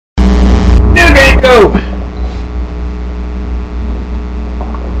go.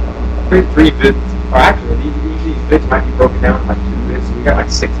 3 bids. Or actually, these bids might be broken down in like 2 bids. So we got like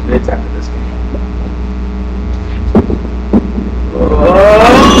 6 bids after this game.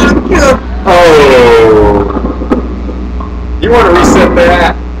 Oh! You want to reset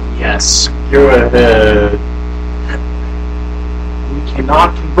that? Yes. Go ahead. We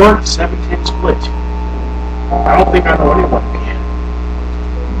cannot convert 7-10 split. I don't think I know anyone who can.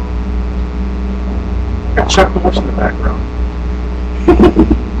 Got Chuck Norris in the background.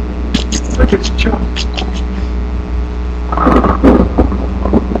 Look at Chuck.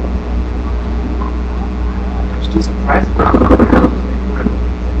 Still surprised.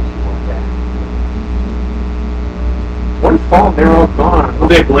 One fall, they're all gone. Will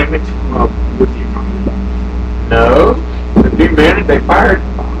they blame it with the economy? No. The new manager they fired.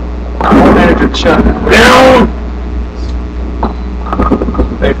 Old manager Chuck. Down!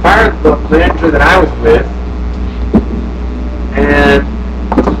 They fired the manager that I was with. And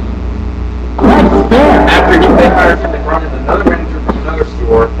after they fired him, they brought in another manager from another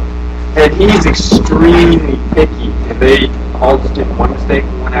store. And he's extremely picky. And they all just did one mistake,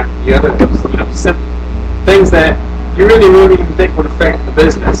 one after the other. It was, simple things that you really wouldn't even think would affect the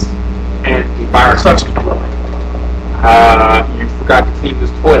business. And he fired Such a toilet. You forgot to clean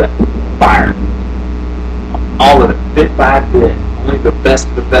this toilet. Fired. All of it, bit by bit. Only the best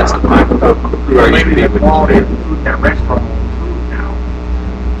of my crew are Maybe usually the able quality to of the food in that restaurant will improve now.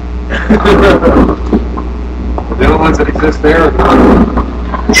 The only ones that exist there are the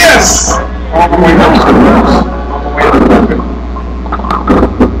ones. Yes! All the way up. All the way up.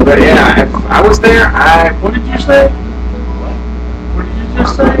 But yeah, if I was there, What did you say? What did you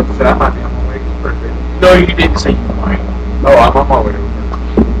just say? I said I might be on my way to perfect. No, you didn't say you might. Oh, I'm on my way to perfect.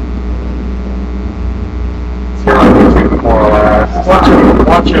 It's here on YouTube, more or less.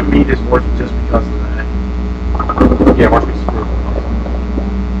 Watching him meet is worth it just because of that. Yeah, watch me screw.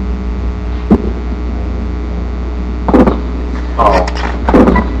 Oh.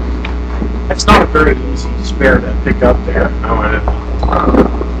 It's not a very easy spare to pick up there. No, it isn't.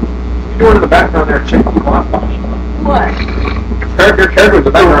 You're doing in the background there, check the clock. What? Your character in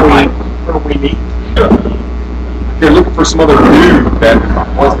the background. Or we need. You're looking for some other dude that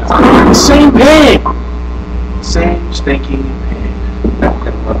wasn't. The same pig! Same stinking pig.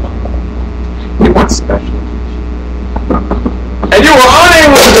 He wants special. And you were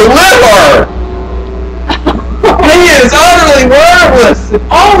unable to deliver! He is utterly worthless! If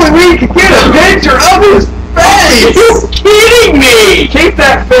only we could get a picture of his face! Are you kidding me? Keep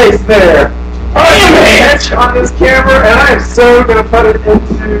that face there! I am Hitch on this camera, and I am so gonna put it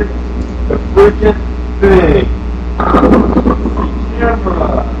into the freaking thing.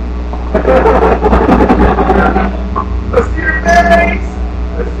 Camera. Let's see your face!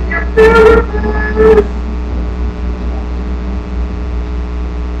 Let's see your face!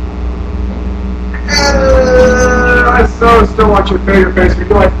 I still want you to feel your face. You're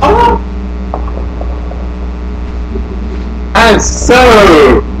like, oh! I'm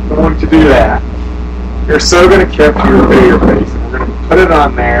so going to do that. You're so going to capture your face, and we're going to put it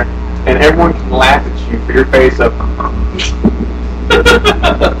on there, and everyone can laugh at you for your face up. I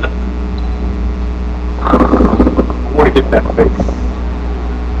want to get that face.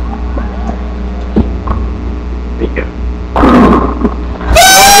 There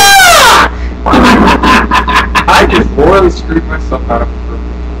I just royally screwed myself out of it.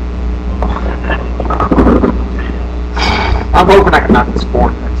 I'm hoping I can knock this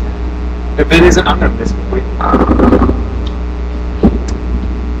corner. If it isn't, I'm gonna miss completely.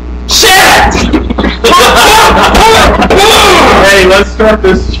 Shit! Hey, let's start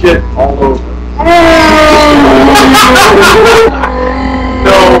this shit all over.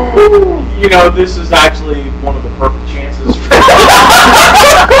 No, this is actually one of the perfect chances.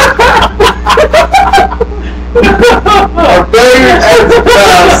 Our failure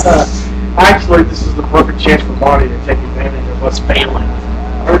as Actually, this is the perfect chance for Bonnie to take advantage of us failing.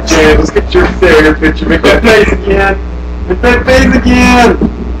 Okay, let's get your picture. Make that face again. Make that face again.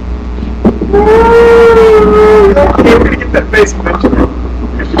 Woo! Okay, we're gonna get that face eventually.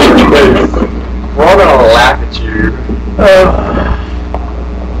 We're all gonna laugh at you.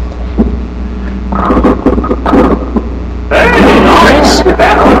 Hey, nice. Get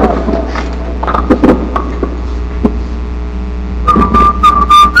that on.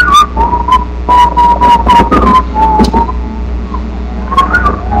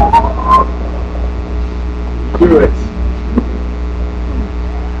 Do it.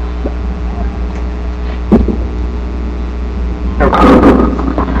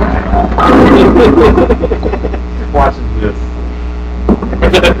 Watching this.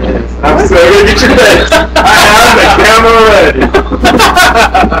 I'm so gonna get your face. I have the camera ready.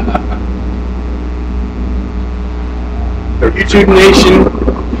 So YouTube Nation,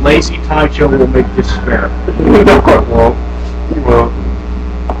 Lazy Taicho will make this fair. No, it won't. He won't.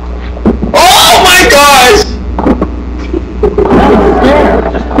 Oh my gosh!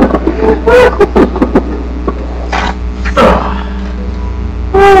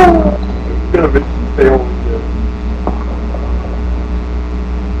 I'm gonna make you fail again.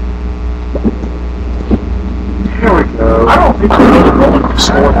 There we go. I don't think we're really rolling the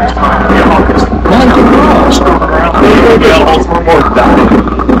score this time. We all just screwing around. Yeah, all four more dying.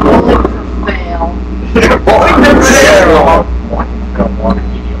 Bowling for fail. Yeah, bowling for fail. I've got one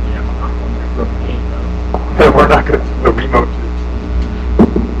immediately. I'm not going to throw the game though. And we're not gonna do the remote trick.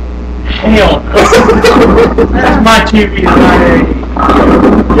 Hell no. That's my TV tonight.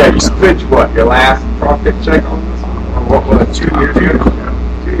 Yeah, you switched what? Your last profit check on this one? Or what was it? 2 years ago?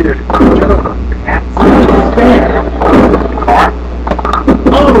 2 years ago. The cat? The car?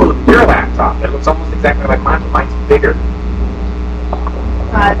 Oh, your laptop. It looks almost exactly like mine, but mine's bigger.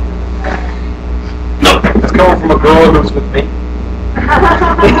 No, that's coming from a girl who was with me.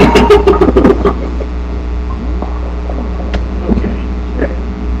 Okay.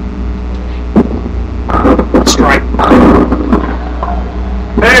 Strike.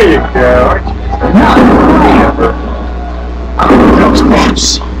 There you go. Aren't you? That was close.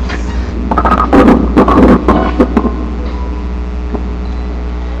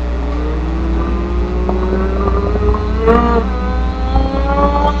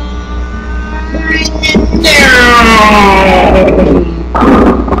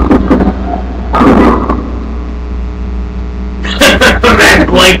 That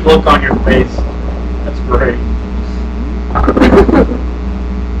blank look on your face. That's great.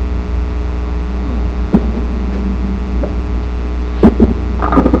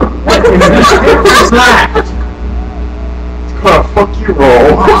 What is that? It's called a fuck you roll.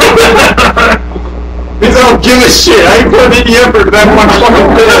 Because I don't give a shit. I ain't putting any effort to that one fucking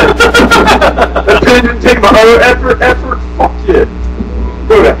pen. That pen didn't take my other effort. Fuck it.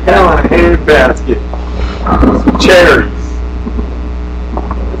 Go to hell in a handbasket. Some cherries.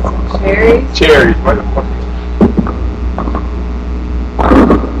 Cherries? Cherries. Why the fuck?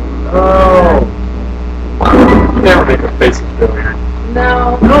 Oh. You never make a face of failure.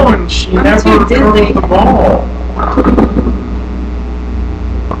 No. No, and she I'm never too threw dizzy. the ball.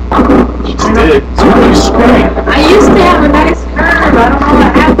 She did. It's really straight. I used to have a nice curve. I don't know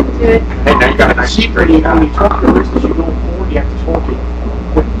what happened to it. Hey, now you got a nice When straight you shot. torque your wrist as you go forward, you have to torque it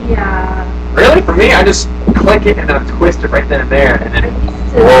quick. Yeah. Really? For me, I just click it and then I twist it right then and there, and then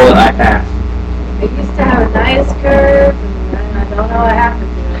roll it like half. I used to have a nice curve, and then I don't know what happened to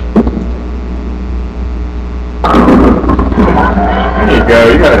it. There you go.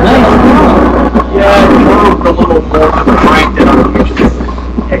 You got it. Yeah, it curved a little more to the right than I'm used to.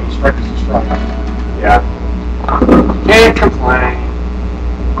 Yeah, you strike as a strike. Yeah. Can't complain.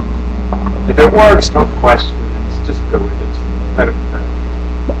 If it works, don't question it. Just go with it. Let it be.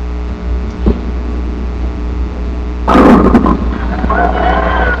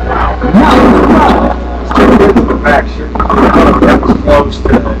 Still good to the back, sure. That was close to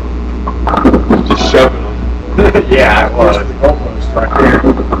Just shoving them. Yeah, it was. the goalpost right there.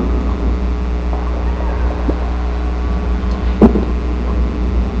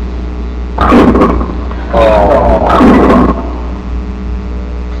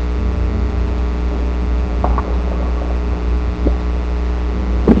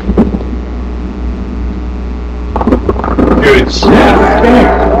 Good shot.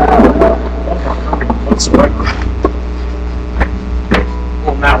 Let's strike.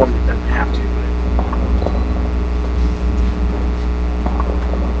 Well, that one it doesn't have to, but.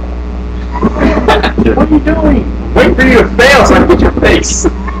 What are you doing? Wait for you to fail so I can get your face.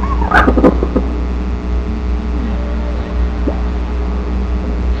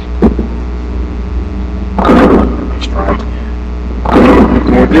 Strike.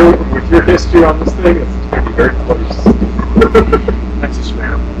 With your history on this thing, it's going to be very close. That's a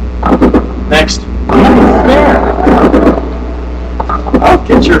spare. Next. I'll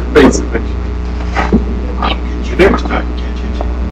get your face